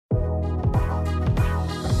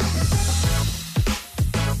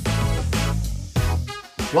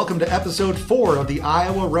Welcome to episode 4 of the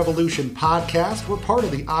Iowa Revolution podcast. We're part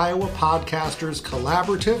of the Iowa Podcasters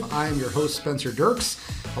Collaborative. I am your host, Spencer Dirks,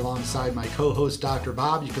 alongside my co-host, Dr.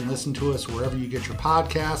 Bob. You can listen to us wherever you get your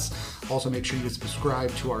podcasts. Also, make sure you subscribe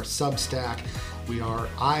to our Substack. We are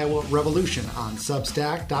Iowa Revolution on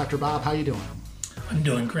Substack. Dr. Bob, how you doing? I'm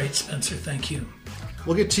doing great, Spencer. Thank you.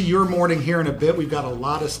 We'll get to your morning here in a bit. We've got a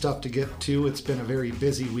lot of stuff to get to. It's been a very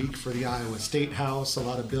busy week for the Iowa State House. A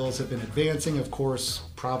lot of bills have been advancing. Of course,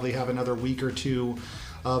 probably have another week or two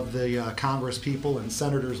of the Congress people and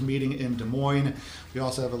senators meeting in Des Moines. We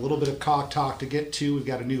also have a little bit of talk to get to. We've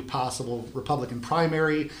got a new possible Republican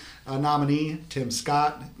primary nominee. Tim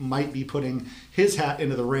Scott might be putting his hat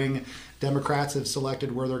into the ring. Democrats have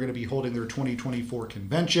selected where they're going to be holding their 2024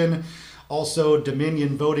 convention. Also,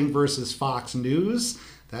 Dominion voting versus Fox News.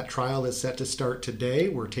 That trial is set to start today.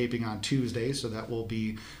 We're taping on Tuesday, so that will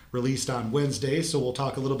be released on Wednesday. So we'll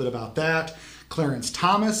talk a little bit about that. Clarence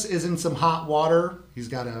Thomas is in some hot water. He's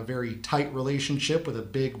got a very tight relationship with a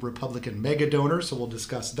big Republican mega donor, so we'll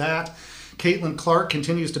discuss that. Caitlin Clark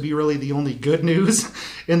continues to be really the only good news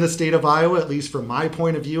in the state of Iowa, at least from my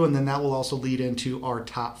point of view, and then that will also lead into our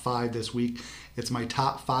top 5 this week. It's my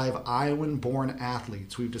top 5 Iowan-born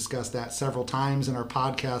athletes. We've discussed that several times in our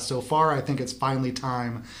podcast so far. I think it's finally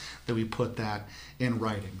time that we put that in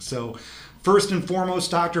writing. So first and foremost,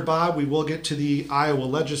 Dr. Bob, we will get to the Iowa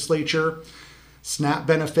legislature. SNAP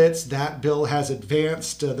benefits, that bill has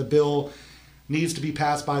advanced. The bill needs to be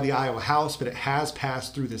passed by the Iowa House, but it has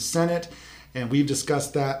passed through the Senate. And we've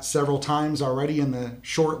discussed that several times already in the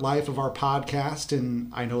short life of our podcast.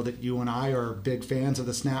 And I know that you and I are big fans of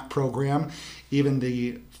the SNAP program. Even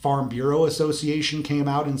the Farm Bureau Association came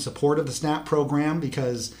out in support of the SNAP program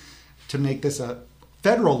because to make this a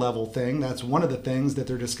federal level thing, that's one of the things that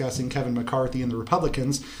they're discussing. Kevin McCarthy and the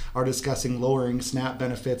Republicans are discussing lowering SNAP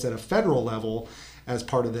benefits at a federal level as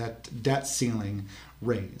part of that debt ceiling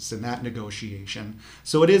raise and that negotiation.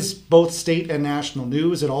 So it is both state and national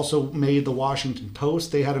news. It also made the Washington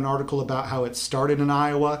Post. They had an article about how it started in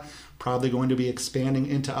Iowa, probably going to be expanding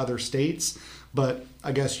into other states. But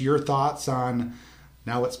I guess your thoughts on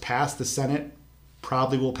now it's passed the Senate,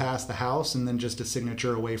 probably will pass the House, and then just a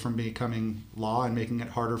signature away from becoming law and making it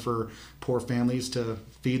harder for poor families to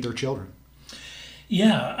feed their children.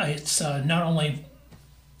 Yeah, it's not only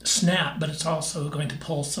SNAP, but it's also going to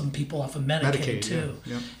pull some people off of Medicaid too.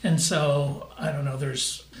 Yeah. And so, I don't know,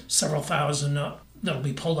 there's several thousand that'll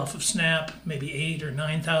be pulled off of SNAP, maybe 8,000 or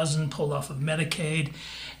 9,000 pulled off of Medicaid,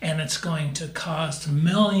 and it's going to cost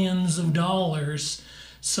millions of dollars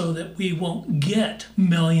so that we won't get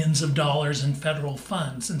millions of dollars in federal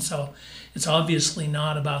funds. And so it's obviously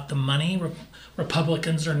not about the money.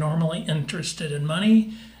 Republicans are normally interested in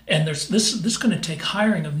money. And this is going to take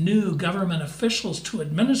hiring of new government officials to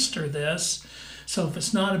administer this. So if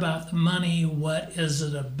it's not about the money, what is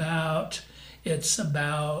it about? It's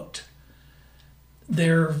about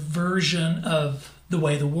their version of the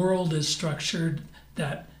way the world is structured,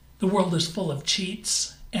 that the world is full of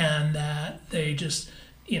cheats and that they just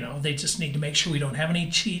need to make sure we don't have any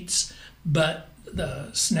cheats. But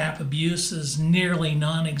the SNAP abuse is nearly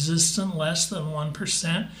non-existent, less than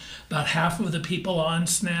 1%. About half of the people on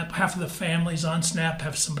SNAP, half of the families on SNAP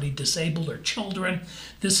have somebody disabled or children.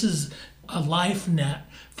 This is a life net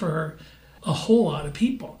for a whole lot of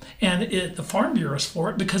people. And the Farm Bureau is for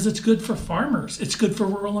it because it's good for farmers. It's good for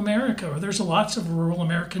rural America. There's lots of rural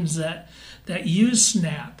Americans that use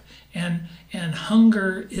SNAP. And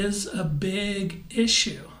hunger is a big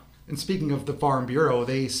issue. And speaking of the Farm Bureau,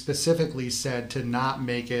 they specifically said to not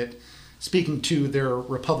make it, speaking to their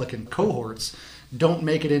Republican cohorts, don't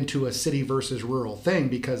make it into a city versus rural thing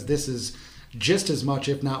because this is just as much,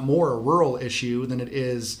 if not more, a rural issue than it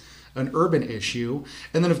is an urban issue.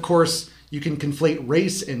 And then, of course, you can conflate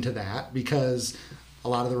race into that because a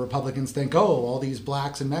lot of the Republicans think, oh, all these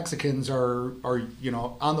blacks and Mexicans are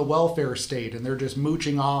on the welfare state and they're just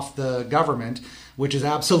mooching off the government, which is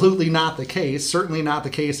absolutely not the case, certainly not the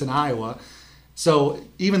case in Iowa. So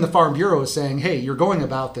even the Farm Bureau is saying, hey, you're going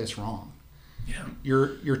about this wrong. Yeah.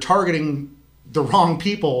 You're targeting the wrong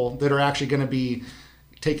people that are actually going to be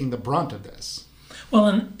taking the brunt of this. Well,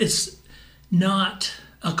 and it's not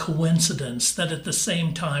a coincidence that at the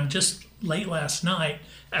same time, just late last night,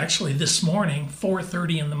 actually this morning,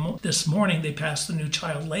 4:30 this morning, they passed the new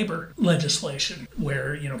child labor legislation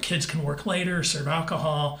where, kids can work later, serve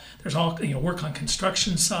alcohol. There's all, work on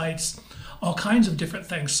construction sites, all kinds of different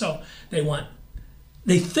things. So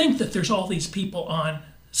they think that there's all these people on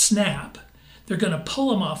SNAP. They're going to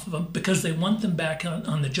pull them off of them because they want them back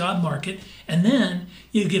on the job market. And then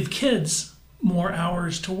you give kids more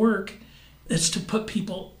hours to work. It's to put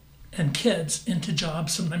people and kids into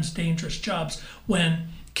jobs, sometimes dangerous jobs, when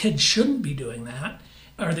kids shouldn't be doing that?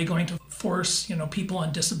 Are they going to force, people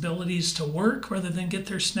on disabilities to work rather than get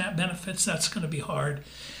their SNAP benefits? That's going to be hard.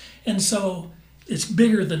 And so it's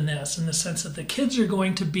bigger than this in the sense that the kids are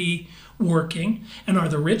going to be working, and are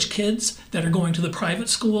the rich kids that are going to the private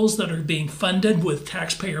schools that are being funded with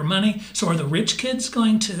taxpayer money. So are the rich kids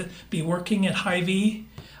going to be working at Hy-Vee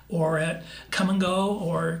or at Come and Go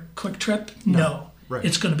or Quick Trip? No. Right.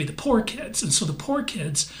 It's going to be the poor kids. And so the poor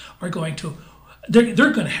kids are going to they're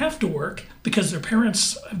going to have to work because their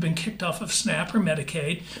parents have been kicked off of SNAP or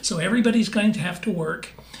Medicaid. So everybody's going to have to work.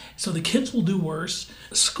 So the kids will do worse.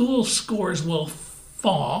 School scores will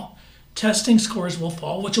fall. Testing scores will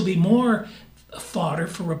fall, which will be more fodder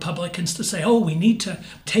for Republicans to say, oh, we need to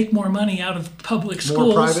take more money out of public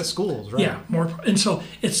schools. More private schools, right? Yeah, more. And so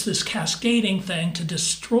it's this cascading thing to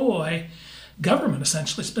destroy government,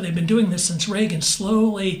 essentially. But they've been doing this since Reagan,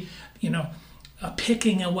 slowly,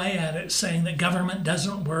 picking away at it, saying that government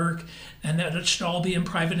doesn't work and that it should all be in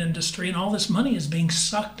private industry. And all this money is being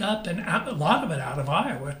sucked up, and a lot of it out of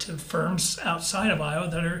Iowa to firms outside of Iowa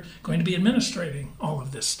that are going to be administrating all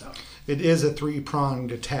of this stuff. It is a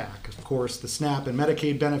three-pronged attack. Of course, the SNAP and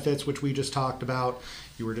Medicaid benefits, which we just talked about.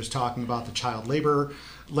 You were just talking about the child labor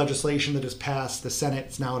legislation that has passed the Senate.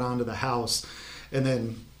 It's now on to the House. And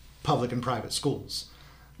then public and private schools.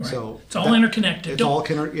 Right. So it's all interconnected. It's all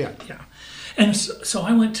yeah. Yeah. And so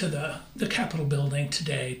I went to the Capitol building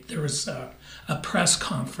today. There was a press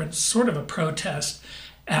conference, sort of a protest,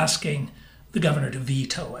 asking the governor to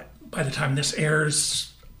veto it. By the time this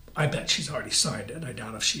airs, I bet she's already signed it. I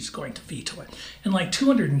doubt if she's going to veto it. And like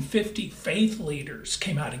 250 faith leaders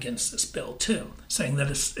came out against this bill too, saying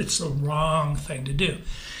that it's the wrong thing to do.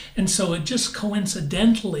 And so it just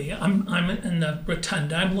coincidentally, I'm in the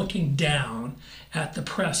rotunda, I'm looking down at the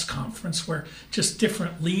press conference where just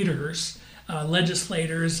different leaders,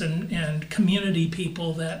 legislators and community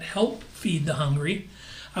people that help feed the hungry.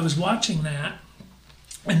 I was watching that,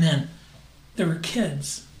 and then there were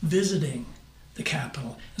kids visiting the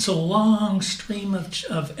Capitol. So a long stream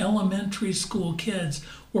of elementary school kids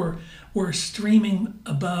were streaming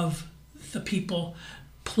above the people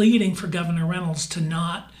pleading for Governor Reynolds to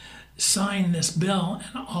not sign this bill.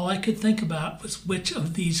 And all I could think about was which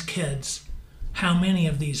of these kids, how many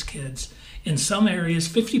of these kids. In some areas,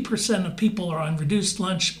 50% of people are on reduced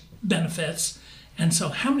lunch benefits. And so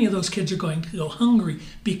how many of those kids are going to go hungry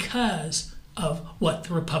because of what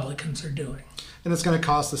the Republicans are doing? And it's going to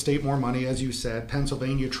cost the state more money, as you said.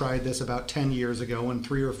 Pennsylvania tried this about 10 years ago, and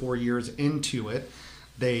 3 or 4 years into it,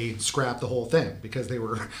 they scrapped the whole thing because they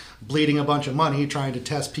were bleeding a bunch of money trying to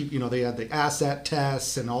test people. They had the asset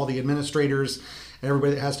tests and all the administrators and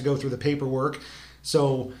everybody that has to go through the paperwork.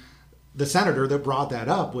 So the senator that brought that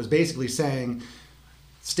up was basically saying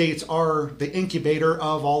states are the incubator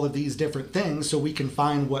of all of these different things, so we can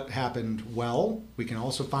find what happened well. We can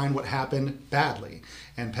also find what happened badly.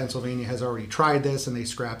 And Pennsylvania has already tried this, and they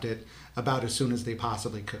scrapped it about as soon as they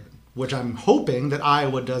possibly could, which I'm hoping that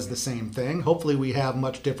Iowa does the same thing. Hopefully we have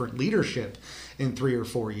much different leadership in 3 or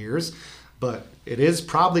 4 years, but it is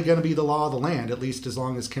probably going to be the law of the land, at least as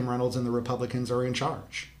long as Kim Reynolds and the Republicans are in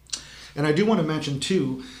charge. And I do want to mention,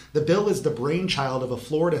 too, the bill is the brainchild of a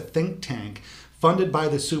Florida think tank funded by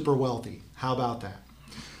the super wealthy. How about that?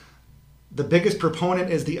 The biggest proponent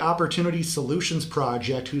is the Opportunity Solutions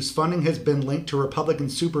Project, whose funding has been linked to Republican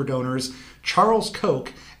super donors Charles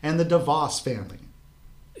Koch and the DeVos family.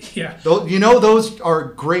 Yeah. Those are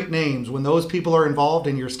great names. When those people are involved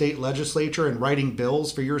in your state legislature and writing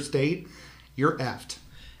bills for your state, you're effed.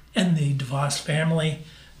 And the DeVos family,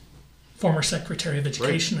 former Secretary of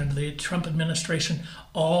Education under the Trump administration,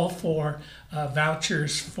 all for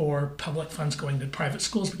vouchers for public funds going to private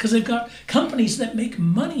schools because they've got companies that make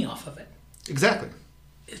money off of it. Exactly.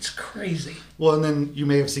 It's crazy. Well, and then you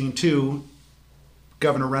may have seen, too,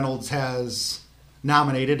 Governor Reynolds has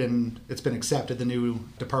nominated, and it's been accepted, the new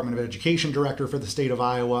Department of Education director for the state of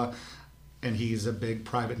Iowa. And he's a big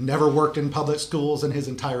private, never worked in public schools in his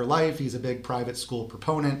entire life. He's a big private school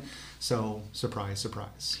proponent. So, surprise,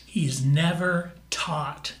 surprise. He's never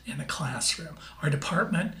taught in a classroom. Our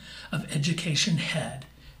Department of Education head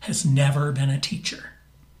has never been a teacher.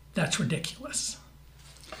 That's ridiculous.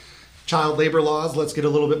 Child labor laws, let's get a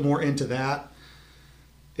little bit more into that.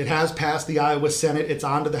 It has passed the Iowa Senate. It's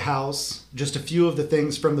on to the House. Just a few of the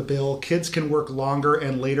things from the bill. Kids can work longer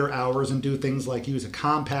and later hours and do things like use a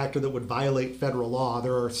compactor that would violate federal law.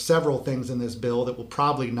 There are several things in this bill that will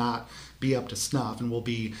probably not be up to snuff and will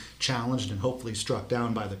be challenged and hopefully struck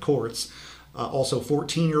down by the courts. Also,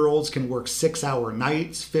 14-year-olds can work 6-hour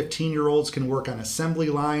nights. 15-year-olds can work on assembly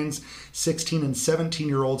lines. 16 and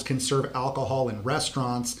 17-year-olds can serve alcohol in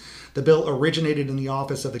restaurants. The bill originated in the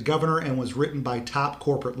office of the governor and was written by top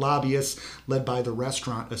corporate lobbyists led by the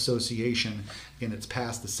Restaurant Association. Again, it's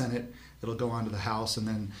passed the Senate. It'll go on to the House and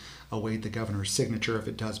then await the governor's signature if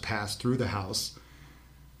it does pass through the House.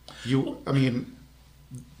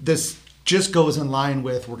 This just goes in line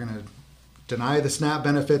with, we're going to deny the SNAP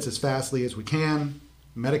benefits as fastly as we can.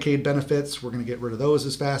 Medicaid benefits, we're going to get rid of those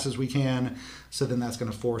as fast as we can. So then that's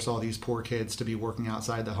going to force all these poor kids to be working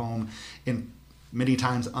outside the home in many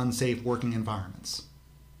times unsafe working environments.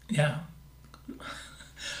 Yeah.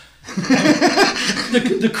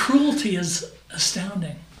 The cruelty is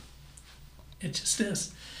astounding. It just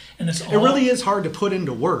is. And it really is hard to put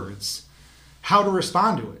into words how to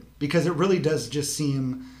respond to it, because it really does just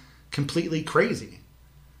seem completely crazy.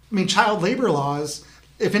 I mean, child labor laws,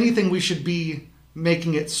 if anything, we should be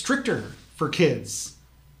making it stricter for kids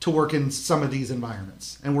to work in some of these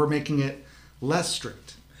environments, and we're making it less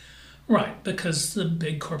strict. Right, because the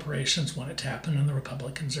big corporations want it to happen, and the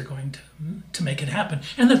Republicans are going to make it happen.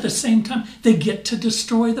 And at the same time, they get to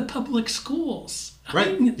destroy the public schools.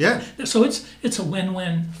 Right, yeah. So it's a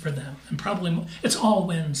win-win for them, and probably it's all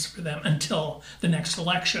wins for them until the next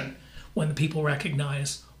election, when the people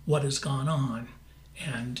recognize what has gone on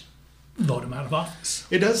and vote him out of office.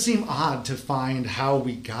 It does seem odd to find how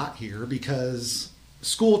we got here, because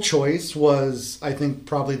school choice was, I think,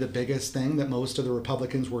 probably the biggest thing that most of the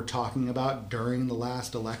Republicans were talking about during the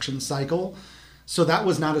last election cycle. So that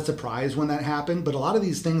was not a surprise when that happened. But a lot of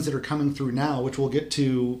these things that are coming through now, which we'll get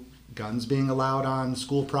to, guns being allowed on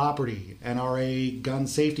school property, NRA gun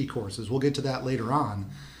safety courses, we'll get to that later on.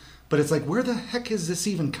 But it's like, where the heck is this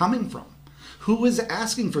even coming from? Who is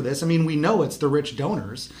asking for this? I mean, we know it's the rich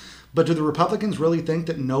donors, but do the Republicans really think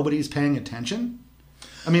that nobody's paying attention?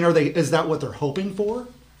 I mean, is that what they're hoping for?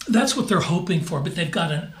 That's what they're hoping for, but they've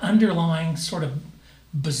got an underlying sort of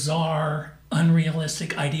bizarre,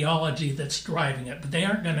 unrealistic ideology that's driving it. But they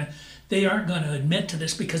aren't going to admit to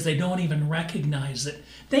this, because they don't even recognize it.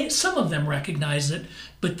 Some of them recognize it,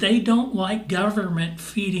 but they don't like government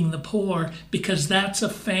feeding the poor, because that's a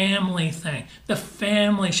family thing. The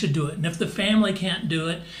family should do it. And if the family can't do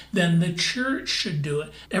it, then the church should do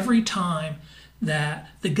it. Every time that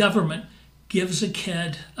the government gives a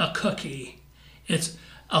kid a cookie, it's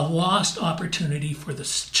a lost opportunity for the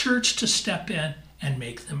church to step in and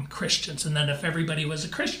make them Christians. And then if everybody was a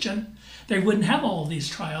Christian, they wouldn't have all these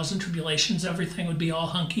trials and tribulations. Everything would be all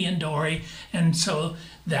hunky and dory. And so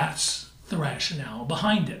that's the rationale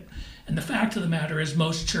behind it. And the fact of the matter is,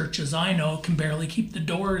 most churches I know can barely keep the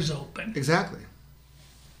doors open. Exactly.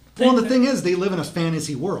 Well, the thing is, they live in a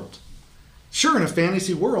fantasy world. Sure, in a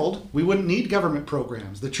fantasy world, we wouldn't need government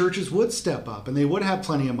programs. The churches would step up and they would have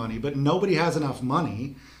plenty of money, but nobody has enough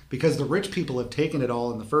money because the rich people have taken it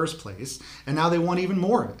all in the first place, and now they want even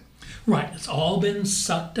more of it. Right. It's all been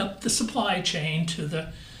sucked up the supply chain to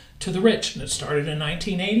the rich. And it started in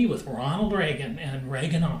 1980 with Ronald Reagan and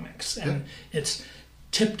Reaganomics. And it's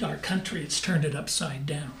tipped our country. It's turned it upside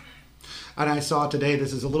down. And I saw today,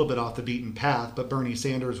 this is a little bit off the beaten path, but Bernie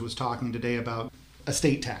Sanders was talking today about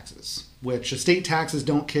estate taxes, which estate taxes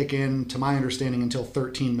don't kick in, to my understanding, until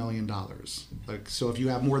 $13 million. So if you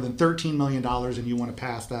have more than $13 million and you want to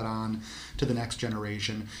pass that on to the next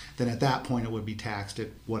generation, then at that point it would be taxed at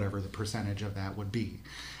whatever the percentage of that would be.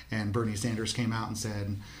 And Bernie Sanders came out and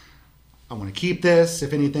said, I want to keep this.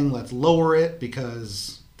 If anything, let's lower it,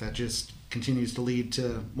 because that just continues to lead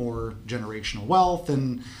to more generational wealth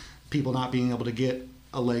and people not being able to get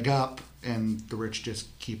a leg up, and the rich just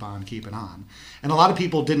keep on keeping on. And a lot of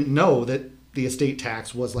people didn't know that the estate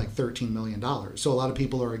tax was like $13 million. So a lot of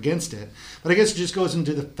people are against it. But I guess it just goes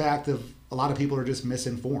into the fact of a lot of people are just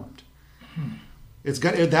misinformed. It's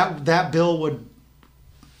got that bill would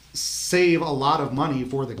save a lot of money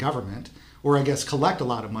for the government, or I guess collect a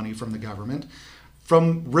lot of money from the government,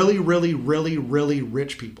 from really, really, really, really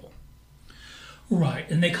rich people. Right,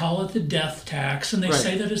 and they call it the death tax, and they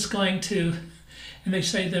say that it's going to... And they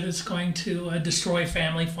say that it's going to destroy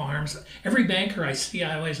family farms. Every banker I see,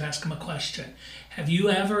 I always ask them a question. Have you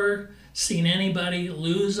ever seen anybody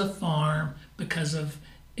lose a farm because of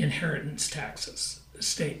inheritance taxes,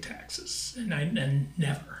 estate taxes? And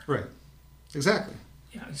never. Right. Exactly.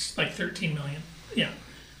 Yeah, it's like 13 million. Yeah.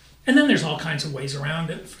 And then there's all kinds of ways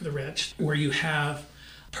around it for the rich, where you have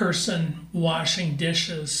a person washing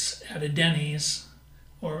dishes at a Denny's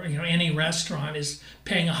or any restaurant is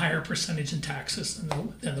paying a higher percentage in taxes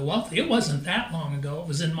than the wealthy. It wasn't that long ago. It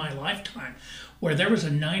was in my lifetime where there was a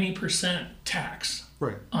 90% tax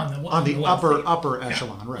Right. on the upper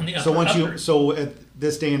echelon, yeah, right? Upper. So at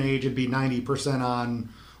this day and age, it'd be 90% on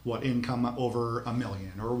what income over $1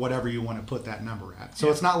 million or whatever you want to put that number at. So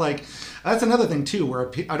it's not like that's another thing too,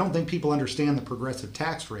 where I don't think people understand the progressive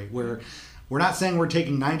tax rate. Where we're not saying we're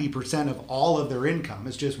taking 90% of all of their income.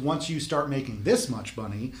 It's just once you start making this much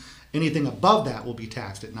money, anything above that will be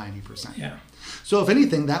taxed at 90%. Yeah. So if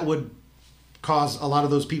anything, that would cause a lot of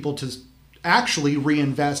those people to actually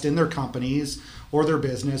reinvest in their companies or their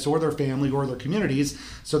business or their family or their communities,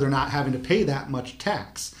 so they're not having to pay that much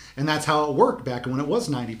tax. And that's how it worked back when it was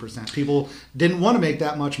 90%. People didn't want to make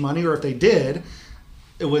that much money, or if they did,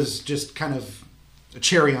 it was just kind of a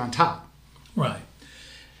cherry on top. Right.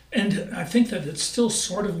 And I think that it's still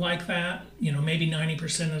sort of like that. Maybe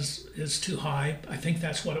 90% is too high. I think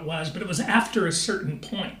that's what it was. But it was after a certain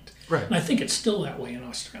point. Right. And I think it's still that way in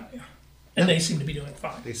Australia. And they seem to be doing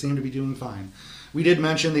fine. They seem to be doing fine. We did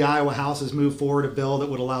mention the Iowa House has moved forward a bill that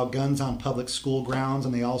would allow guns on public school grounds,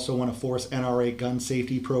 and they also want to force NRA gun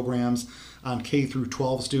safety programs on K through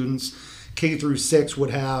 12 students. K through 6 would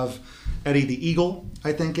have Eddie the Eagle,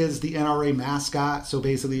 I think, is the NRA mascot. So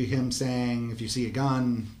basically him saying, if you see a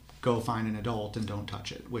gun, go find an adult and don't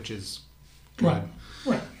touch it, which is good.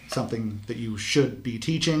 Right. Something that you should be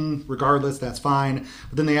teaching regardless, that's fine.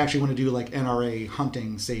 But then they actually want to do like NRA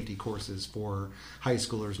hunting safety courses for high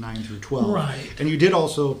schoolers 9 through 12. Right. And you did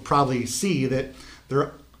also probably see that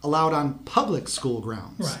they're allowed on public school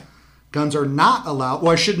grounds. Right. Guns are not allowed.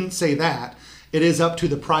 Well, I shouldn't say that. It is up to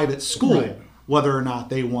the private school whether or not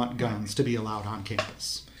they want guns to be allowed on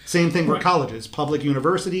campus. Same thing for colleges. Public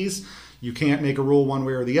universities, you can't make a rule one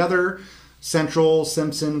way or the other. Central,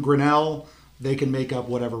 Simpson, Grinnell, they can make up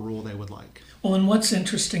whatever rule they would like. Well, and what's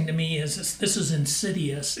interesting to me is this is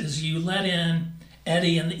insidious, is you let in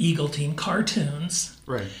Eddie and the Eagle Team cartoons.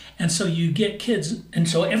 Right. And so you get kids, and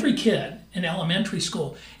so every kid in elementary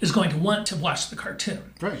school is going to want to watch the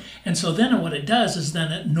cartoon. Right. And so then what it does is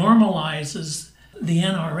then it normalizes the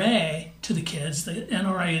NRA to the kids. The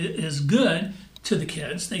NRA is good to the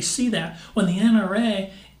kids. They see that when the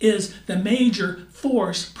NRA is the major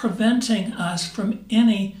force preventing us from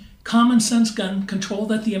any common sense gun control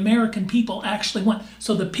that the American people actually want.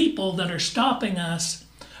 So the people that are stopping us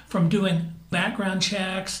from doing background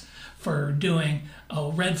checks, for doing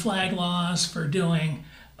red flag laws, for doing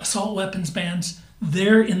assault weapons bans,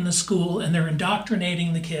 they're in the school and they're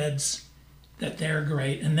indoctrinating the kids that they're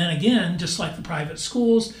great. And then again, just like the private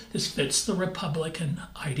schools, this fits the Republican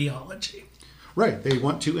ideology. Right. They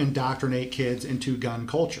want to indoctrinate kids into gun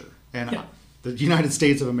culture. And the United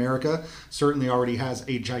States of America certainly already has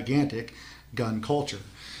a gigantic gun culture.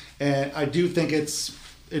 And I do think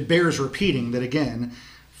it bears repeating that, again,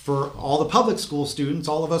 for all the public school students,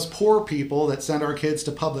 all of us poor people that send our kids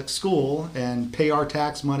to public school and pay our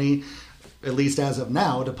tax money, at least as of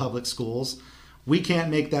now, to public schools, we can't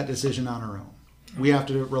make that decision on our own. We have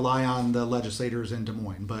to rely on the legislators in Des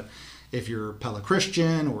Moines. But if you're Pella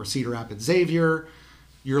Christian or Cedar Rapids Xavier,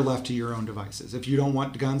 you're left to your own devices. If you don't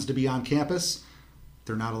want guns to be on campus,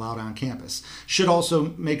 they're not allowed on campus. Should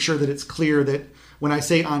also make sure that it's clear that when I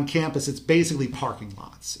say on campus, it's basically parking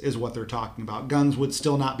lots is what they're talking about. Guns would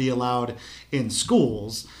still not be allowed in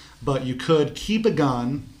schools, but you could keep a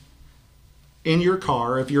gun in your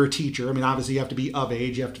car if you're a teacher. I mean, obviously you have to be of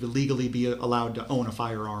age. You have to legally be allowed to own a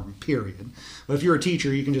firearm, period. But if you're a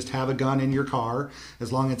teacher, you can just have a gun in your car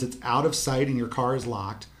as long as it's out of sight and your car is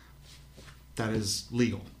locked. That is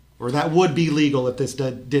legal. Or that would be legal if this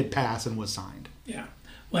did pass and was signed. Yeah.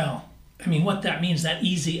 Well, I mean, what that means, that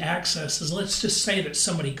easy access, is let's just say that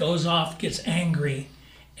somebody goes off, gets angry,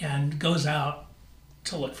 and goes out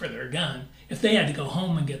to look for their gun. If they had to go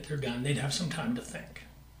home and get their gun, they'd have some time to think.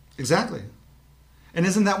 Exactly. And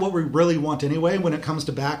isn't that what we really want anyway when it comes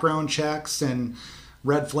to background checks and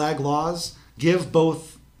red flag laws? Give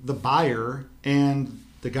both the buyer and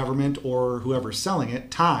the government or whoever's selling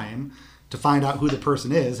it time to find out who the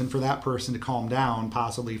person is and for that person to calm down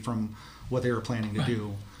possibly from what they were planning to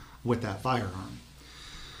do with that firearm.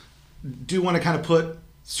 Do want to kind of put,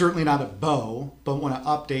 certainly not a bow, but want to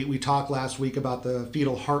update. We talked last week about the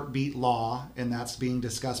fetal heartbeat law, and that's being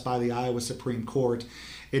discussed by the Iowa Supreme Court.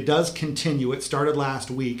 It does continue. It started last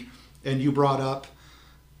week, and you brought up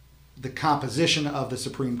the composition of the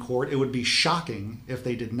Supreme Court. It would be shocking if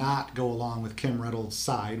they did not go along with Kim Reynolds'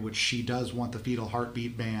 side, which she does want the fetal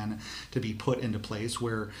heartbeat ban to be put into place,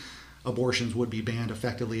 where abortions would be banned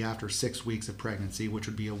effectively after 6 weeks of pregnancy, which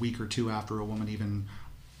would be a week or two after a woman even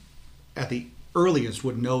at the earliest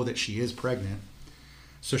would know that she is pregnant.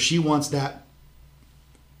 So she wants that.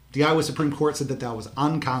 The Iowa Supreme Court said that was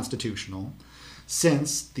unconstitutional,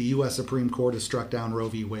 since the U.S. Supreme Court has struck down Roe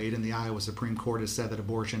v. Wade, and the Iowa Supreme Court has said that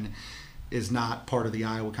abortion is not part of the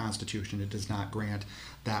Iowa Constitution. It does not grant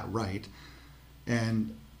that right.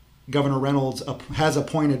 And Governor Reynolds has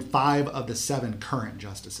appointed 5 of the 7 current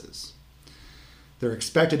justices. They're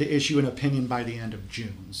expected to issue an opinion by the end of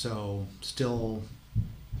June, so still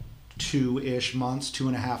 2-ish months,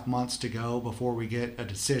 2.5 months to go before we get a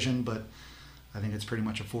decision, but I think it's pretty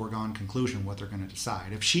much a foregone conclusion what they're going to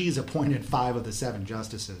decide. If she's appointed 5 of the 7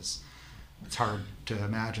 justices, it's hard to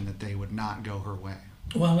imagine that they would not go her way.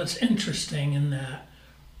 Well, it's interesting in that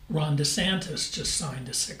Ron DeSantis just signed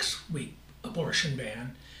a 6-week abortion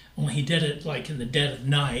ban. Only he did it like in the dead of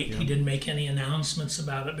night. Yeah. He didn't make any announcements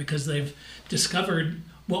about it because they've discovered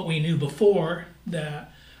what we knew before,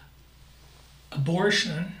 that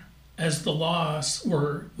abortion, as the laws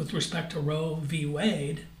were with respect to Roe v.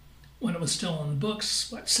 Wade, when it was still in the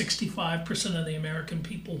books, 65% of the American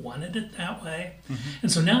people wanted it that way. Mm-hmm.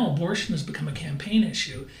 And so now abortion has become a campaign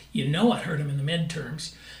issue. You know it hurt them in the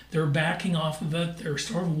midterms. They're backing off of it. They're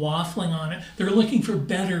sort of waffling on it. They're looking for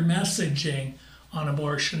better messaging on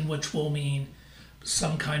abortion, which will mean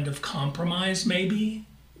some kind of compromise maybe.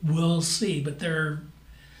 We'll see. But they're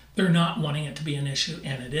not wanting it to be an issue,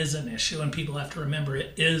 and it is an issue. And people have to remember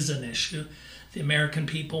it is an issue. The American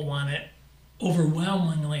people want it.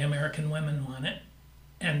 Overwhelmingly, American women want it.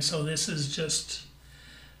 And so this is just,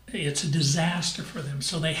 it's a disaster for them.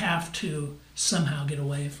 So they have to somehow get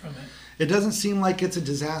away from it. It doesn't seem like it's a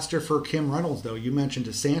disaster for Kim Reynolds, though. You mentioned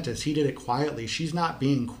DeSantis. He did it quietly. She's not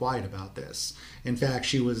being quiet about this. In fact,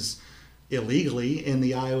 she was illegally in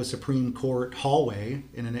the Iowa Supreme Court hallway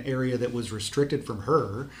in an area that was restricted from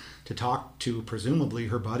her to talk to presumably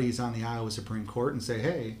her buddies on the Iowa Supreme Court and say,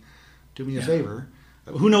 hey, do me a favor.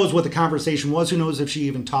 Who knows what the conversation was? Who knows if she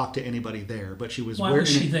even talked to anybody there? But she was. Why was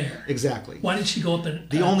she there? Exactly. Why did she go up and?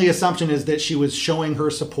 The only assumption is that she was showing her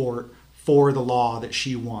support for the law that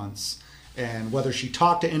she wants, and whether she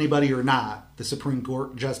talked to anybody or not, the Supreme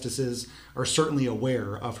Court justices are certainly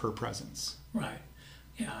aware of her presence. Right.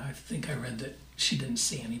 Yeah, I think I read that she didn't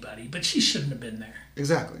see anybody, but she shouldn't have been there.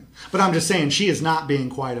 Exactly. But I'm just saying she is not being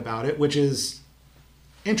quiet about it, which is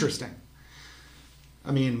interesting.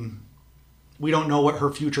 I mean, we don't know what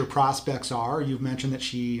her future prospects are. You've mentioned that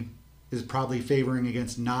she is probably favoring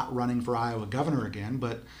against not running for Iowa governor again.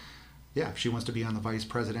 But yeah, if she wants to be on the vice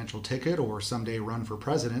presidential ticket or someday run for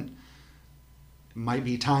president, it might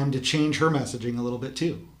be time to change her messaging a little bit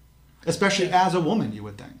too. Especially as a woman, you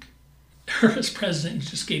would think. Her as president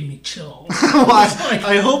just gave me chills. Well,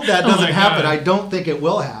 I hope that doesn't happen. I don't think it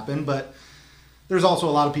will happen. But there's also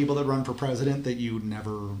a lot of people that run for president that you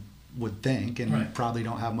never would think and probably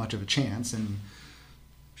don't have much of a chance, and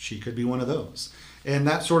she could be one of those. And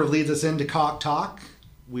that sort of leads us into Cauc Talk.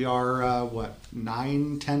 We are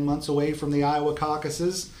 9-10 months away from the Iowa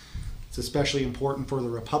caucuses. It's especially important for the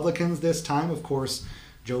Republicans this time. Of course,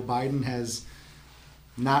 Joe Biden has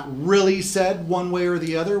not really said one way or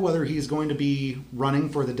the other whether he's going to be running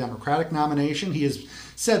for the Democratic nomination. He has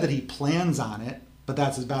said that he plans on it, but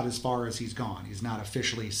that's about as far as he's gone. He's not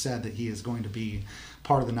officially said that he is going to be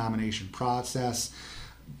part of the nomination process.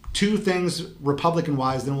 2 things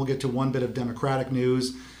Republican-wise, then we'll get to one bit of Democratic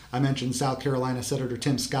news. I mentioned South Carolina Senator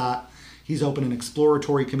Tim Scott. He's opened an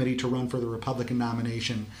exploratory committee to run for the Republican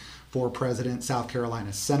nomination for president, South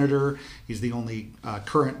Carolina senator. He's the only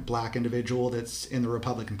current black individual that's in the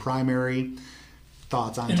Republican primary.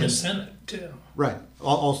 Thoughts on in Tim? the Senate, too. Right.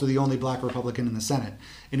 Also the only black Republican in the Senate.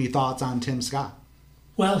 Any thoughts on Tim Scott?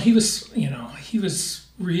 Well, he was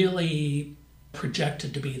really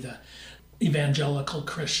projected to be the evangelical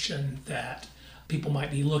Christian that people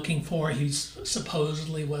might be looking for. He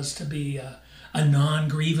supposedly was to be a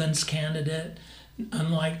non-grievance candidate,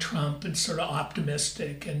 unlike Trump, and sort of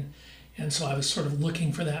optimistic. And so I was sort of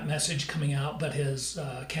looking for that message coming out, but his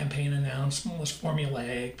campaign announcement was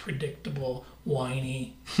formulaic, predictable,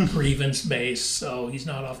 whiny, grievance-based, so he's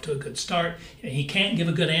not off to a good start. He can't give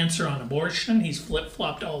a good answer on abortion. He's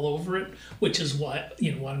flip-flopped all over it, which is what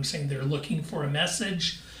I'm saying. They're looking for a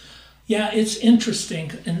message. Yeah, it's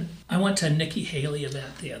interesting. And I went to a Nikki Haley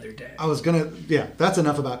event the other day. That's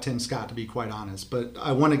enough about Tim Scott, to be quite honest. But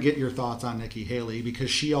I want to get your thoughts on Nikki Haley,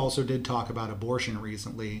 because she also did talk about abortion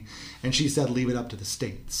recently, and she said leave it up to the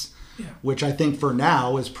states, which I think for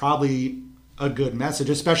now is probably a good message,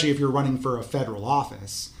 especially if you're running for a federal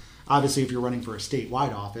office. obviously if you're running for a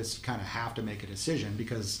statewide office, you kind of have to make a decision,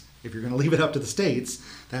 because if you're going to leave it up to the states,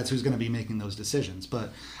 that's who's going to be making those decisions.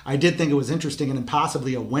 But I did think it was interesting and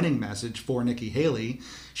possibly a winning message for Nikki Haley.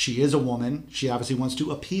 She is a woman. She obviously wants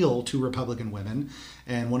to appeal to Republican women.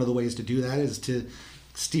 And one of the ways to do that is to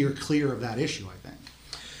steer clear of that issue, I think.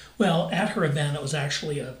 Well, at her event, it was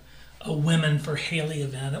actually a Women for Haley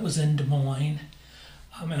event. It was in Des Moines.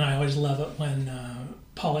 And I always love it when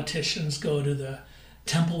politicians go to the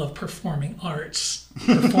Temple of Performing Arts,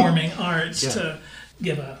 to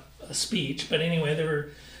give a speech. But anyway, there were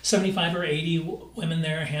 75 or 80 women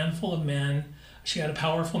there, a handful of men. She had a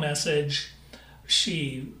powerful message.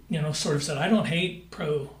 She, sort of said, I don't hate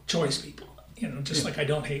pro-choice people, like I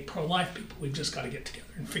don't hate pro-life people. We've just got to get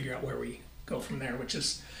together and figure out where we go from there, which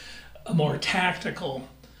is a more tactical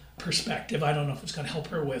perspective. I don't know if it's going to help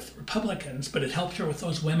her with Republicans, but it helped her with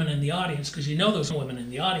those women in the audience, because those women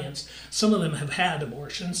in the audience, some of them have had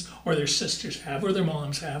abortions, or their sisters have, or their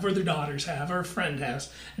moms have, or their daughters have, or a friend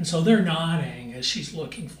has, and so they're nodding as she's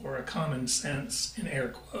looking for a common sense, in air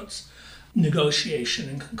quotes, negotiation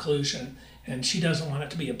and conclusion, and she doesn't want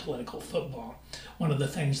it to be a political football. One of the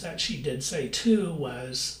things that she did say too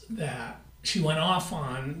was that she went off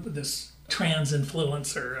on this trans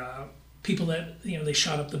influencer, people that they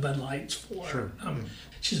shot up the Bud Lights for. Sure.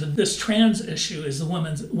 She said this trans issue is the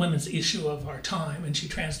women's issue of our time, and she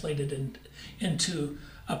translated it into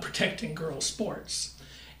protecting girls' sports.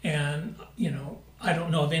 And I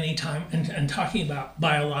don't know of any time, and talking about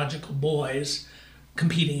biological boys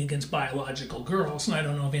competing against biological girls, and I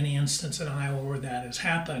don't know of any instance in Iowa where that has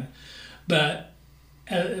happened, but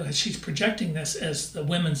she's projecting this as the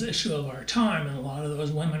women's issue of our time, and a lot of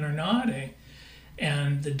those women are nodding.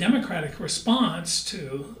 And the Democratic response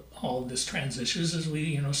to all of this trans issues is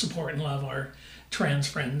we, support and love our trans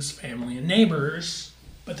friends, family, and neighbors,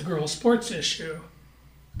 but the girls' sports issue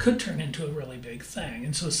could turn into a really big thing.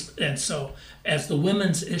 And so as the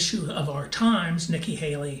women's issue of our times, Nikki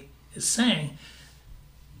Haley is saying,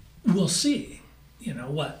 we'll see,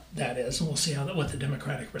 what that is, and we'll see what the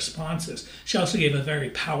Democratic response is. She also gave a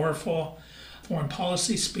very powerful foreign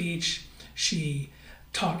policy speech. She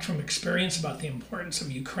talked from experience about the importance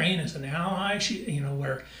of Ukraine as an ally. She,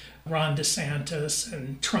 where Ron DeSantis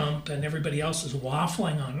and Trump and everybody else is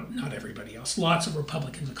waffling on, not everybody else, lots of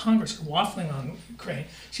Republicans in Congress are waffling on Ukraine.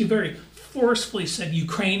 She very forcefully said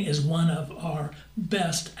Ukraine is one of our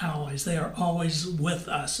best allies. They are always with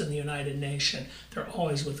us in the United Nations. They're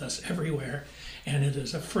always with us everywhere. And it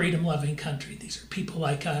is a freedom-loving country. These are people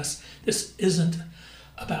like us. This isn't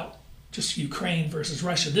about just Ukraine versus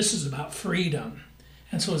Russia. This is about freedom.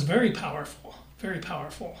 And so it's very powerful,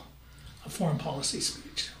 a foreign policy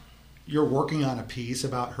speech. You're working on a piece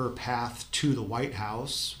about her path to the White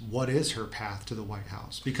House. What is her path to the White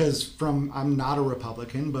House? Because I'm not a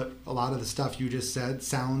Republican, but a lot of the stuff you just said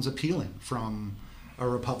sounds appealing from a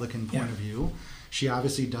Republican point of view. She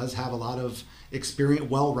obviously does have a lot of experience,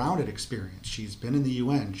 well-rounded experience. She's been in the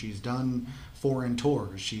UN. She's done foreign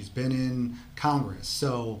tours. She's been in Congress.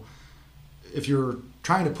 So if you're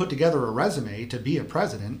trying to put together a resume to be a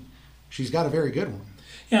president, she's got a very good one.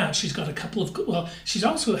 Yeah, she's got a couple of, she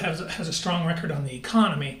also has a strong record on the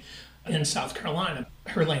economy in South Carolina.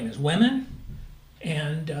 Her lane is women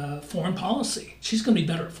and foreign policy. She's going to be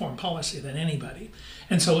better at foreign policy than anybody.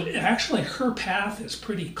 And so actually her path is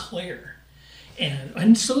pretty clear.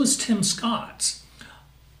 And so is Tim Scott's.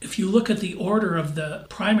 If you look at the order of the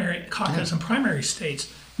primary caucus and primary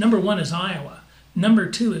states, number 1 is Iowa, number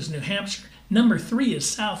 2 is New Hampshire, number 3 is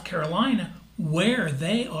South Carolina, where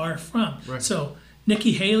they are from. Right. So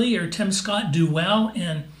Nikki Haley or Tim Scott do well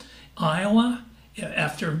in Iowa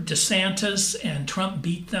after DeSantis and Trump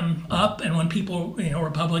beat them up, and when people,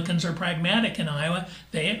 Republicans are pragmatic in Iowa,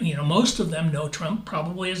 they, most of them know Trump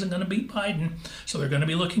probably isn't going to beat Biden, so they're going to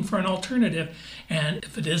be looking for an alternative. And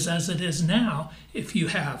if it is as it is now, if you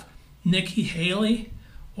have Nikki Haley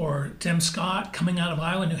or Tim Scott coming out of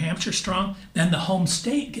Iowa, New Hampshire strong, then the home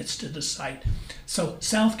state gets to decide. So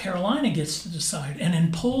South Carolina gets to decide. And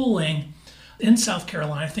in polling in South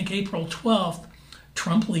Carolina, I think April 12th,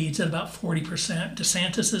 Trump leads at about 40%.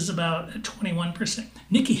 DeSantis is about at 21%.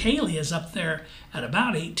 Nikki Haley is up there at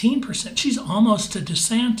about 18%. She's almost to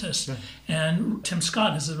DeSantis. Yeah. And Tim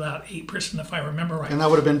Scott is about 8%, if I remember right. And that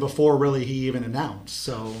would have been before really he even announced.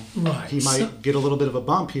 So he might get a little bit of a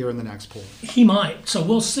bump here in the next poll. He might. So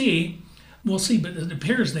we'll see. We'll see, but it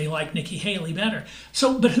appears they like Nikki Haley better.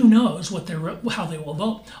 So, but who knows how they will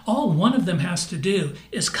vote? All one of them has to do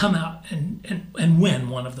is come out and win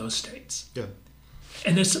one of those states. Yeah.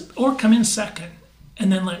 And or come in second,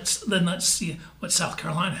 and then let's see what South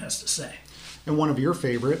Carolina has to say. And one of your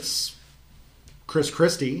favorites, Chris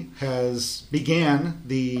Christie began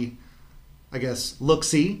the, I guess,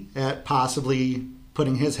 look-see at possibly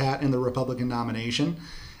putting his hat in the Republican nomination.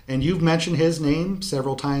 And you've mentioned his name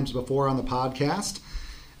several times before on the podcast.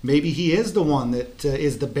 Maybe he is the one that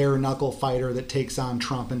is the bare-knuckle fighter that takes on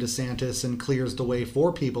Trump and DeSantis and clears the way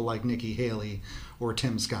for people like Nikki Haley or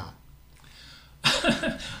Tim Scott.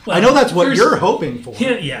 Well, I know that's what you're hoping for.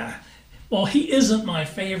 Yeah. Well, he isn't my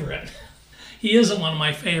favorite. He isn't one of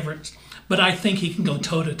my favorites. But I think he can go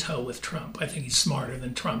toe-to-toe with Trump. I think he's smarter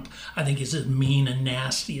than Trump. I think he's as mean and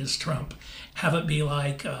nasty as Trump. Have it be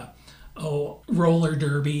like, roller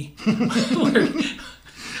derby. He's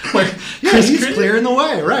clearing the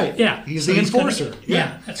way, right? Yeah. He's the enforcer.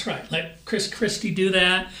 Yeah, that's right. Let Chris Christie do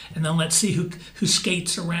that, and then let's see who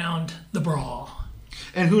skates around the brawl.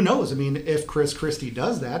 And who knows? I mean, if Chris Christie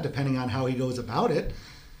does that, depending on how he goes about it,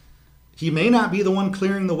 he may not be the one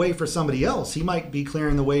clearing the way for somebody else. He might be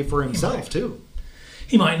clearing the way for himself, too.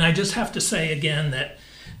 He might. And I just have to say again that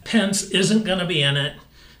Pence isn't going to be in it.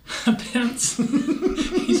 Pence,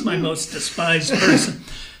 he's my most despised person.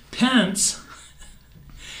 Pence,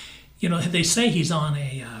 they say he's on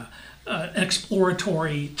a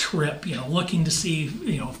exploratory trip, looking to see,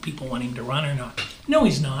 if people want him to run or not. No,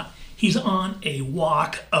 he's not. He's on a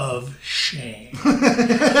walk of shame.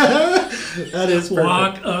 That is perfect.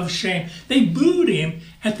 Walk of shame. They booed him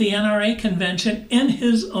at the NRA convention in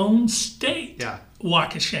his own state. Yeah.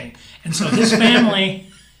 Walk of shame. And so his family...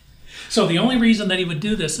 So the only reason that he would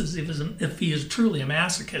do this is if he is truly a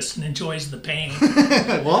masochist and enjoys the pain.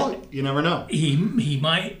 Well, you never know. He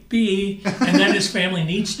might be. And then his family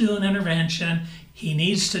needs to do an intervention. He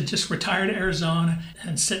needs to just retire to Arizona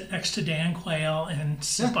and sit next to Dan Quayle and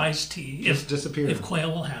sip iced tea. Just disappear. If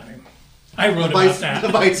Quayle will have him. I wrote about that. The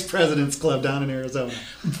Vice President's Club down in Arizona.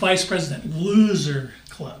 Vice President Loser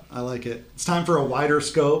Club. I like it. It's time for a wider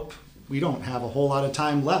scope. We don't have a whole lot of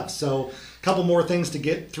time left, so a couple more things to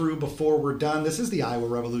get through before we're done. This is the Iowa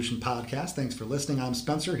Revolution podcast. Thanks for listening. I'm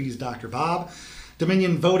Spencer. He's Dr. Bob.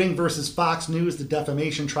 Dominion voting versus Fox News. The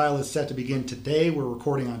defamation trial is set to begin today. We're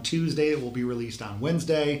recording on Tuesday. It will be released on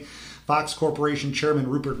Wednesday. Fox Corporation Chairman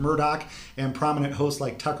Rupert Murdoch and prominent hosts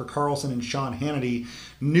like Tucker Carlson and Sean Hannity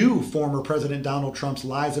knew former President Donald Trump's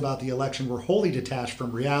lies about the election were wholly detached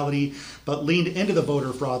from reality, but leaned into the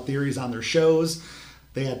voter fraud theories on their shows.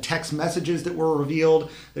 They had text messages that were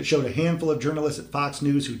revealed that showed a handful of journalists at Fox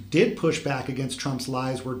News who did push back against Trump's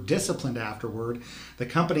lies were disciplined afterward. The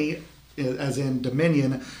company, as in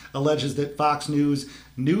Dominion, alleges that Fox News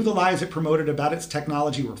knew the lies it promoted about its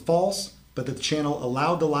technology were false, but that the channel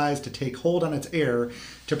allowed the lies to take hold on its air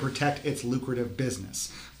to protect its lucrative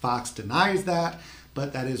business. Fox denies that,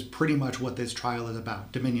 but that is pretty much what this trial is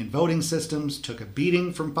about. Dominion Voting Systems took a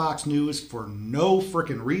beating from Fox News for no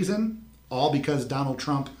frickin' reason, all because Donald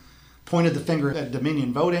Trump pointed the finger at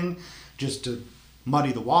Dominion Voting just to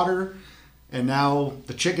muddy the water. And now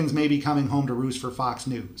the chickens may be coming home to roost for Fox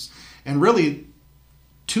News. And really,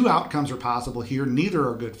 two outcomes are possible here. Neither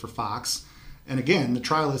are good for Fox. And again, the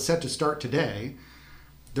trial is set to start today.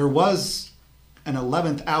 There was an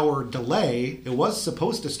 11th hour delay. It was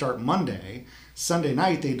supposed to start Monday. Sunday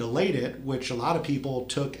night, they delayed it, which a lot of people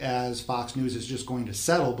took as Fox News is just going to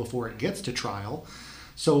settle before it gets to trial.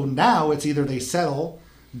 So now it's either they settle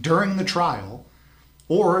during the trial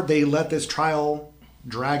or they let this trial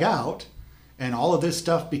drag out and all of this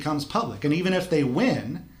stuff becomes public. And even if they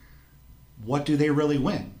win, what do they really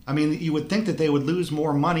win? I mean, you would think that they would lose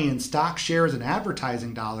more money in stock shares and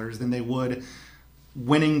advertising dollars than they would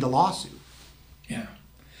winning the lawsuit. Yeah.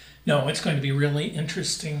 No, it's going to be really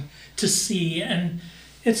interesting to see. And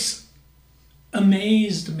it's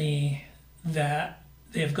amazed me that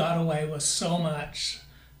they've got away with so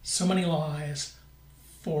many lies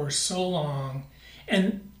for so long.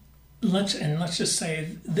 And let's just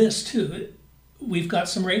say this too. We've got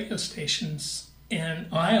some radio stations in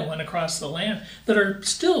Iowa and across the land that are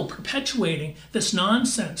still perpetuating this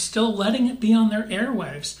nonsense, still letting it be on their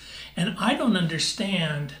airwaves. And I don't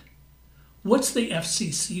understand, what's the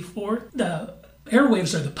FCC for? The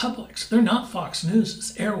airwaves are the public's. They're not Fox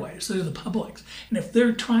News' airwaves. They're the public's. And if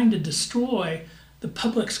they're trying to destroy the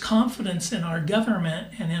public's confidence in our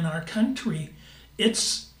government and in our country,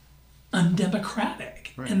 it's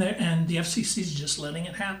undemocratic. Right. And the FCC is just letting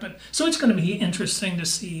it happen. So it's going to be interesting to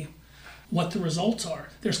see what the results are.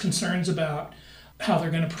 There's concerns about how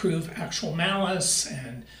they're going to prove actual malice,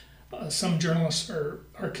 and some journalists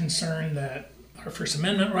are concerned that our First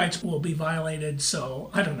Amendment rights will be violated.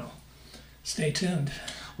 So I don't know. Stay tuned.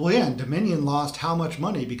 Well, yeah, and Dominion lost how much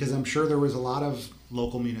money? Because I'm sure there was a lot of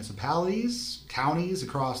local municipalities, counties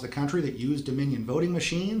across the country that use Dominion voting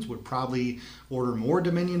machines would probably order more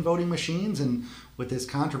Dominion voting machines. And with this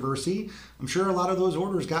controversy, I'm sure a lot of those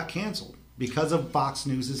orders got canceled because of Fox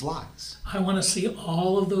News' lies. I want to see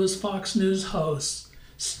all of those Fox News hosts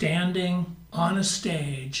standing on a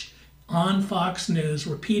stage on Fox News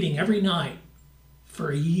repeating every night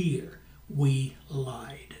for a year, "We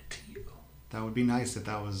lied to you." That would be nice if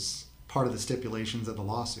that was part of the stipulations of the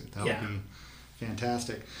lawsuit. That would be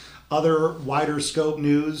fantastic. Other wider scope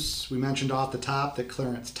news, we mentioned off the top that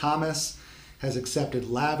Clarence Thomas has accepted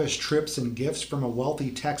lavish trips and gifts from a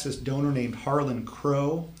wealthy Texas donor named Harlan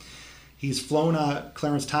Crow.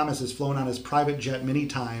 Clarence Thomas has flown on his private jet many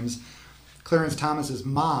times. Clarence Thomas's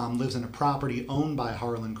mom lives in a property owned by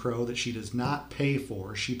Harlan Crow that she does not pay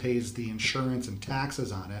for. She pays the insurance and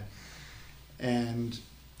taxes on it. And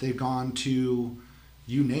they've gone to,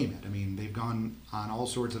 you name it. I mean, they've gone on all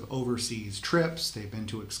sorts of overseas trips. They've been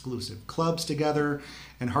to exclusive clubs together.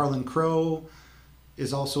 And Harlan Crow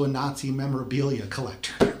is also a Nazi memorabilia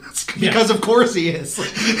collector. Because of course he is.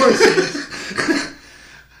 Of course he is.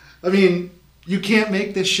 I mean, you can't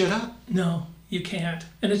make this shit up. No, you can't.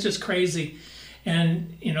 And it's just crazy.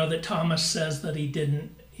 And, that Thomas says that he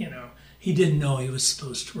didn't know he was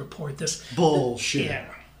supposed to report this. Bullshit. Yeah.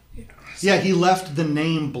 Yeah, he left the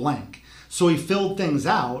name blank. So he filled things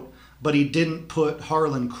out, but he didn't put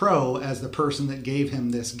Harlan Crow as the person that gave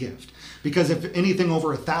him this gift. Because if anything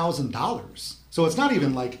over $1,000, so it's not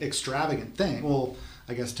even like extravagant thing. Well,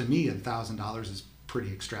 I guess to me $1,000 is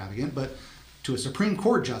pretty extravagant, but to a Supreme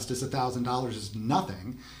Court justice, $1,000 is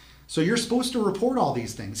nothing. So you're supposed to report all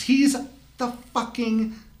these things. He's the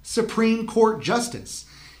fucking Supreme Court justice.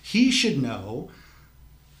 He should know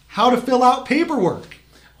how to fill out paperwork.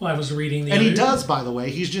 Well, I was reading and he does, by the way.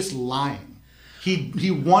 He's just lying. He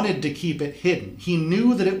wanted to keep it hidden. He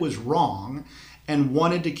knew that it was wrong and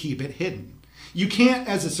wanted to keep it hidden. You can't,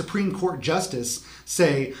 as a Supreme Court justice,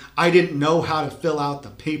 say, "I didn't know how to fill out the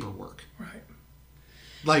paperwork." Right.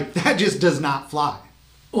 Like, that just does not fly.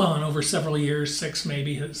 Well, and over several years, 6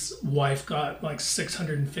 maybe, his wife got like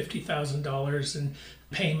 $650,000 in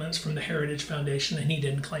payments from the Heritage Foundation, and he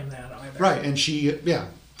didn't claim that either. Right, and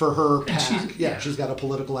for her PAC, she's got a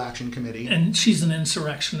political action committee. And she's an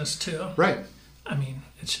insurrectionist too. Right. I mean,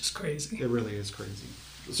 it's just crazy. It really is crazy.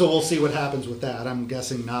 So we'll see what happens with that. I'm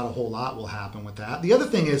guessing not a whole lot will happen with that. The other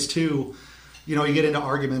thing is too, you get into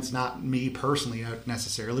arguments, not me personally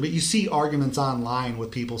necessarily, but you see arguments online with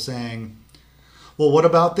people saying, well, what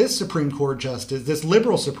about this Supreme Court justice, this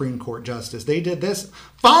liberal Supreme Court justice? They did this.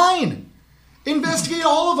 Fine. Investigate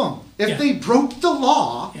all of them. If they broke the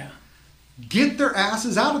law, get their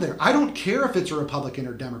asses out of there. I don't care if it's a Republican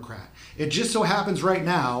or Democrat. It just so happens right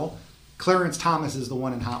now, Clarence Thomas is the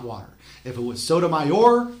one in hot water. If it was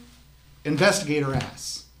Sotomayor, investigate her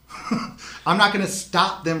ass. I'm not going to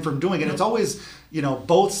stop them from doing it. It's always,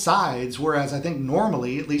 both sides, whereas I think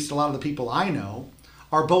normally, at least a lot of the people I know,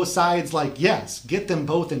 are both sides like, yes, get them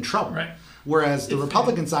both in trouble. Right. Whereas the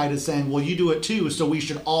Republican side is saying, well, you do it too, so we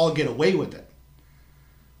should all get away with it.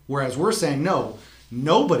 Whereas we're saying, no,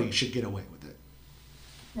 nobody should get away with it.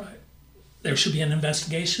 Right. There should be an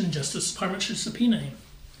investigation. Justice Department should subpoena him.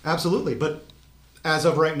 Absolutely. But as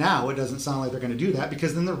of right now, it doesn't sound like they're going to do that,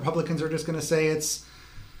 because then the Republicans are just going to say it's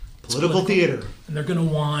political theater. And they're going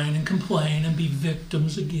to whine and complain and be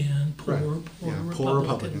victims again. Poor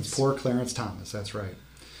Republicans. Poor Clarence Thomas. That's right.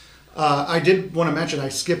 I did want to mention, I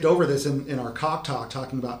skipped over this in our Cauc Talk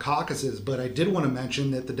talking about caucuses, but I did want to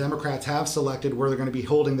mention that the Democrats have selected where they're going to be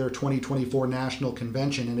holding their 2024 national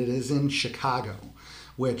convention, and it is in Chicago,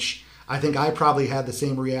 which I think I probably had the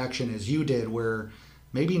same reaction as you did, where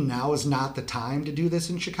maybe now is not the time to do this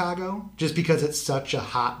in Chicago, just because it's such a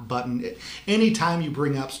hot button. Anytime you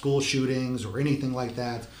bring up school shootings or anything like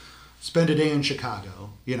that, spend a day in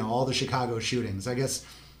Chicago, all the Chicago shootings. I guess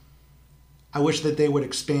I wish that they would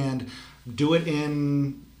expand, do it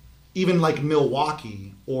in even like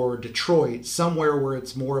Milwaukee or Detroit, somewhere where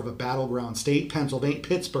it's more of a battleground state, Pennsylvania,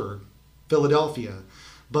 Pittsburgh, Philadelphia.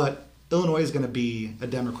 But Illinois is going to be a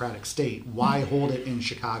Democratic state. Why hold it in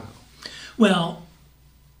Chicago? Well,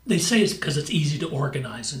 they say it's because it's easy to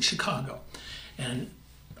organize in Chicago. And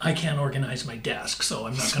I can't organize my desk, so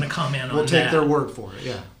I'm not going to comment on that. We'll take their word for it,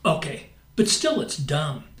 yeah. Okay. But still, it's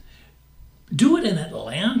dumb. Do it in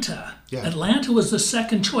Atlanta. Yeah. Atlanta was the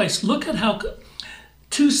second choice. Look at how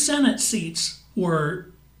 2 Senate seats were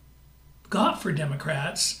got for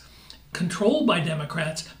Democrats, controlled by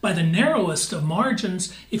Democrats by the narrowest of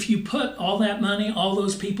margins. If you put all that money, all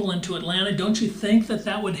those people into Atlanta, don't you think that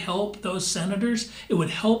that would help those senators? It would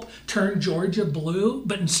help turn Georgia blue,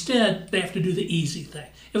 but instead they have to do the easy thing.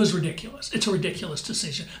 It was ridiculous. It's a ridiculous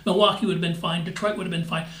decision. Milwaukee would have been fine. Detroit would have been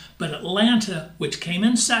fine. But Atlanta, which came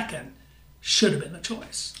in second, should have been the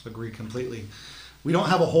choice. Agree completely. We don't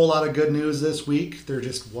have a whole lot of good news this week. There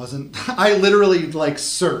just wasn't. I literally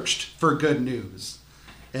searched for good news.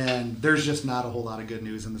 And there's just not a whole lot of good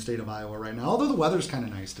news in the state of Iowa right now, although the weather's kind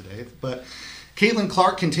of nice today. But Caitlin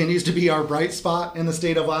Clark continues to be our bright spot in the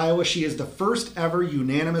state of Iowa. She is the first ever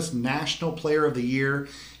unanimous National Player of the Year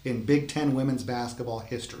in Big Ten women's basketball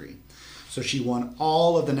history. So she won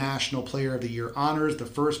all of the National Player of the Year honors, the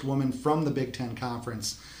first woman from the Big Ten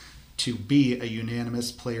Conference to be a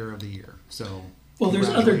unanimous Player of the Year. So, well, there's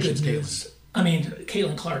other good news. I mean,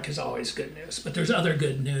 Caitlin Clark is always good news, but there's other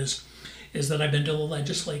good news. Is that I've been to the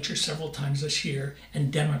legislature several times this year,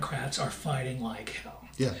 and Democrats are fighting like hell.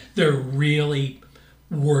 Yeah. They're really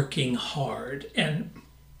working hard, and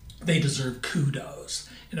they deserve kudos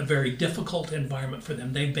in a very difficult environment for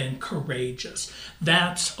them. They've been courageous.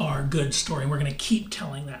 That's our good story, and we're going to keep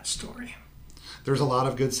telling that story. There's a lot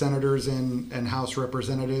of good senators and House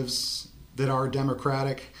representatives that are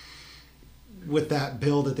Democratic. With that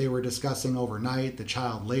bill that they were discussing overnight, the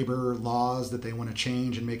child labor laws that they want to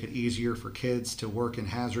change and make it easier for kids to work in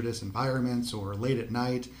hazardous environments or late at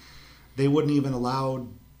night, they wouldn't even allow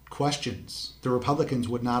questions. The Republicans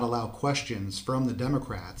would not allow questions from the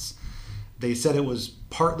Democrats. They said it was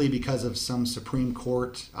partly because of some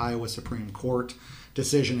Iowa Supreme Court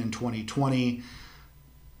decision in 2020.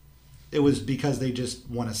 It was because they just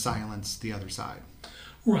want to silence the other side.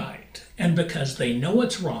 Right. And because they know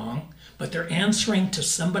it's wrong, but they're answering to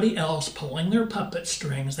somebody else pulling their puppet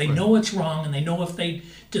strings. They know it's wrong, and they know if they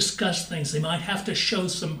discuss things, they might have to show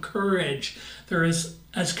some courage. They're as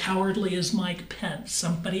cowardly as Mike Pence.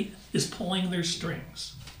 Somebody is pulling their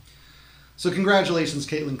strings. So congratulations,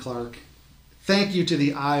 Caitlin Clark. Thank you to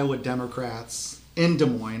the Iowa Democrats in Des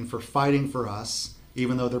Moines for fighting for us,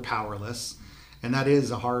 even though they're powerless. And that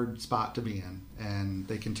is a hard spot to be in, and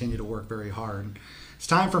they continue to work very hard. It's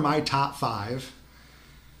time for my top 5.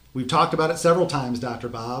 We've talked about it several times, Dr.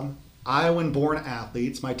 Bob. Iowan-born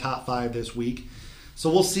athletes, my top 5 this week. So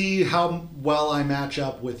we'll see how well I match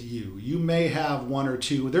up with you. You may have one or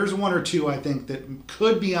two. There's one or two, I think, that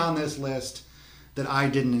could be on this list that I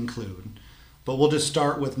didn't include. But we'll just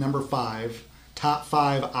start with number 5, top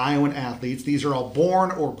 5 Iowan athletes. These are all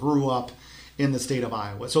born or grew up in the state of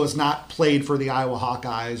Iowa. So it's not played for the Iowa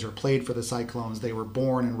Hawkeyes or played for the Cyclones. They were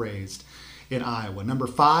born and raised in Iowa. Number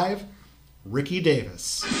 5, Ricky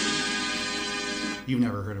Davis. You've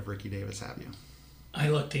never heard of Ricky Davis, have you? I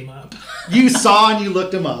looked him up. You saw and you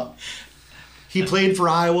looked him up. He played for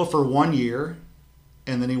Iowa for 1 year,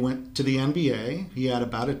 and then he went to the NBA. He had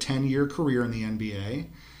about a 10-year career in the NBA.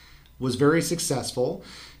 Was very successful.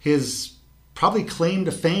 His probably claim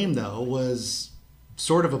to fame, though, was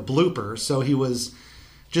sort of a blooper. So he was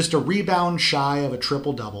just a rebound shy of a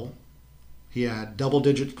triple-double. He had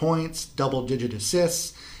double-digit points, double-digit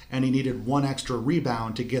assists, and he needed one extra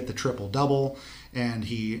rebound to get the triple-double, and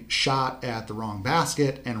he shot at the wrong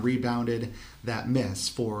basket and rebounded that miss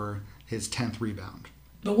for his 10th rebound.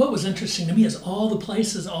 But what was interesting to me is all the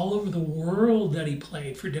places all over the world that he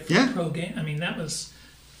played for different pro games. I mean, that's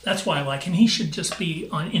why I like him. He should just be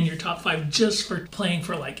in your top 5 just for playing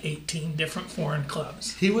for 18 different foreign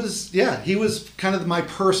clubs. He was kind of my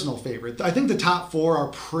personal favorite. I think the top 4 are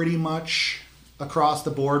pretty much across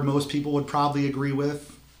the board. Most people would probably agree with.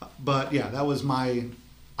 But yeah, that was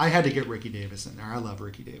I had to get Ricky Davis in there. I love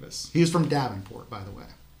Ricky Davis. He's from Davenport, by the way.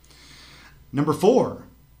 Number 4,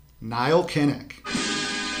 Niall Kinnick.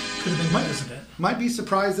 Could have been president. Might be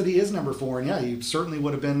surprised that he is number 4. And yeah, he certainly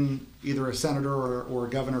would have been either a senator or a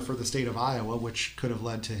governor for the state of Iowa, which could have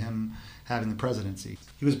led to him having the presidency.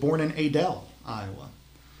 He was born in Adel, Iowa.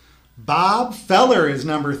 Bob Feller is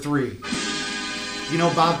number 3. You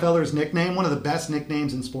know Bob Feller's nickname? One of the best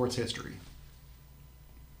nicknames in sports history.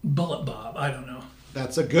 Bullet Bob. I don't know.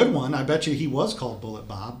 That's a good one. I bet you he was called Bullet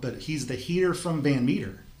Bob, but he's the heater from Van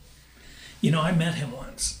Meter. You know, I met him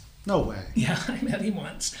once. No way. Yeah, I met him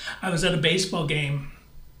once. I was at a baseball game.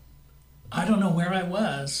 I don't know where I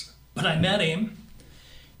was, but I met him,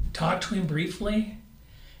 talked to him briefly,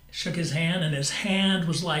 shook his hand, and his hand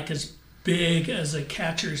was like as big as a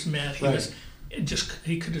catcher's mitt.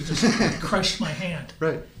 He could have just crushed my hand.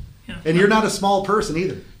 Right. Yeah. And you're not a small person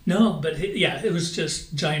either. No, but it was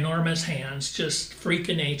just ginormous hands, just freak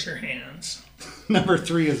of nature hands. Number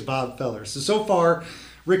 3 is Bob Feller. So far,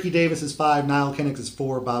 Ricky Davis is 5. Niall Kinnick is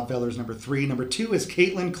 4. Bob Feller's number 3. Number 2 is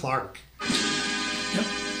Caitlin Clark. Yep.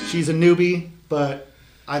 She's a newbie, but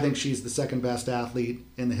I think she's the second best athlete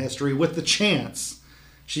in the history. With the chance,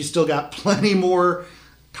 she's still got plenty more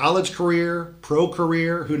college career, pro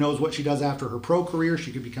career. Who knows what she does after her pro career?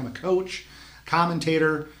 She could become a coach,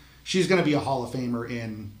 commentator. She's going to be a Hall of Famer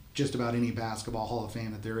in just about any basketball Hall of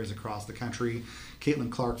Fame that there is across the country.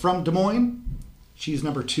 Caitlin Clark from Des Moines. She's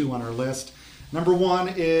number 2 on our list. Number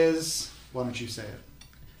 1 is, why don't you say it?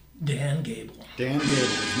 Dan Gable. Dan Gable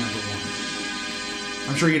is number 1.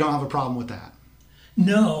 I'm sure you don't have a problem with that.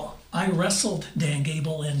 No, I wrestled Dan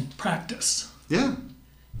Gable in practice. Yeah.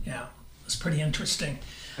 Yeah, it was pretty interesting.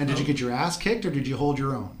 And did you get your ass kicked, or did you hold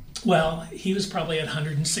your own? Well, he was probably at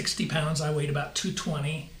 160 pounds. I weighed about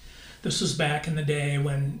 220. This was back in the day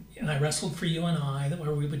when I wrestled for UNI,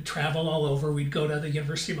 where we would travel all over. We'd go to the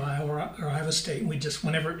University of Iowa or Iowa State, and we just,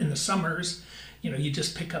 whenever in the summers, you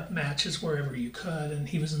just pick up matches wherever you could. And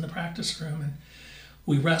he was in the practice room, and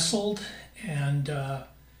we wrestled. And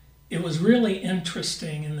it was really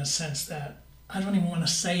interesting in the sense that, I don't even want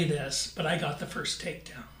to say this, but I got the first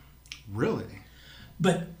takedown. Really?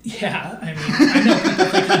 But yeah, I mean, I know people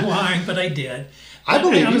think I'm lying, but I did. I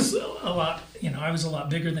believe I was I was a lot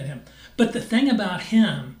bigger than him. But the thing about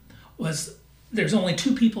him was, there's only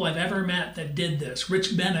 2 people I've ever met that did this.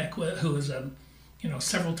 Rich Bennick, who was a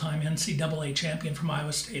several-time NCAA champion from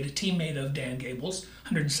Iowa State, a teammate of Dan Gable's,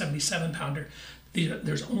 177-pounder.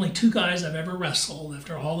 There's only 2 guys I've ever wrestled,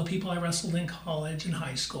 after all the people I wrestled in college and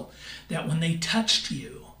high school, that when they touched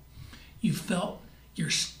you, you felt your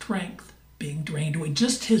strength being drained away.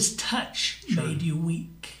 Just his touch made you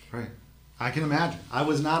weak. Right. I can imagine. I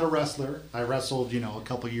was not a wrestler. I wrestled, a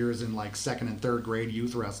couple years in like 2nd and 3rd grade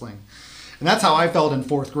youth wrestling. And that's how I felt in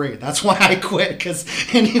 4th grade. That's why I quit, because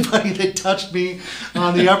anybody that touched me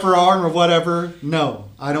on the upper arm or whatever, no.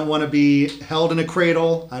 I don't want to be held in a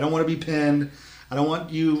cradle. I don't want to be pinned. I don't want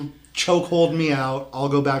you choke holding me out. I'll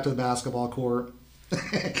go back to the basketball court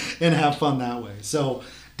and have fun that way. So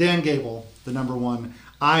Dan Gable, the number 1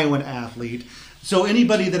 Iowan athlete. So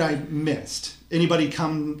anybody that I missed, anybody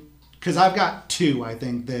come, because I've got 2, I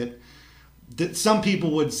think, that some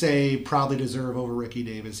people would say probably deserve over Ricky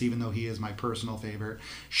Davis, even though he is my personal favorite.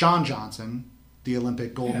 Shawn Johnson, the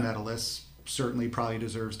Olympic gold medalist, certainly probably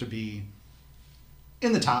deserves to be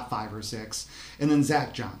in the top 5 or 6. And then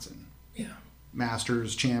Zach Johnson. Yeah.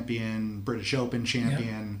 Masters champion, British Open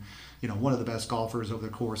champion, one of the best golfers over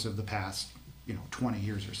the course of the past, 20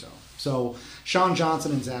 years or so. So Shawn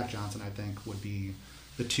Johnson and Zach Johnson, I think, would be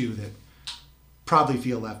the 2 that probably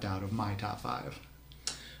feel left out of my top 5.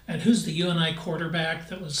 And who's the UNI quarterback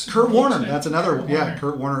that was... Kurt Warner. That's another...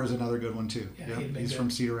 Kurt Warner is another good one, too. Yeah, he's from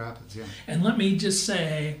Cedar Rapids, And let me just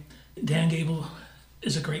say, Dan Gable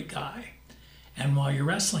is a great guy. And while you're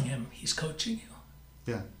wrestling him, he's coaching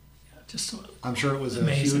you. Yeah. Just so I'm sure it was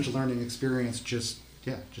amazing. A huge learning experience just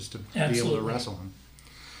to Absolutely. be able to wrestle him.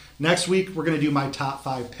 Next week, we're going to do my top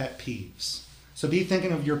 5 pet peeves. So be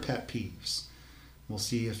thinking of your pet peeves. We'll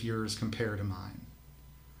see if yours compare to mine.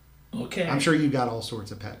 Okay. I'm sure you've got all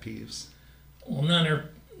sorts of pet peeves. Well, none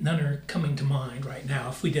are coming to mind right now.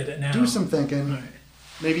 If we did it now. Do some thinking. Right.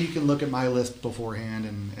 Maybe you can look at my list beforehand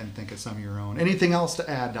and think of some of your own. Anything else to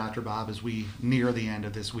add, Dr. Bob, as we near the end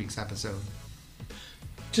of this week's episode?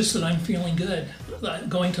 Just that I'm feeling good.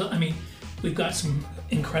 We've got some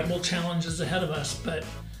incredible challenges ahead of us, but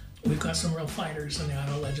we've got some real fighters in the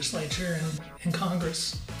Iowa legislature and in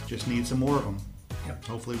Congress. Just need some more of them. Yep.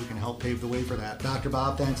 Hopefully we can help pave the way for that. Dr.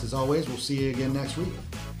 Bob, thanks as always. We'll see you again next week.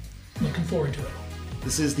 Looking forward to it.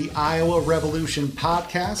 This is the Iowa Revolution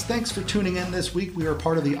Podcast. Thanks for tuning in this week. We are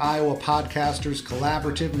part of the Iowa Podcasters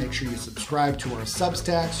Collaborative. Make sure you subscribe to our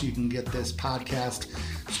Substack so you can get this podcast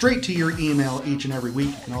straight to your email each and every week.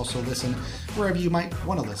 You can also listen wherever you might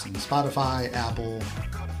want to listen. Spotify, Apple,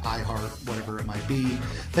 iHeart, whatever it might be.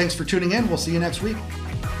 Thanks for tuning in. We'll see you next week.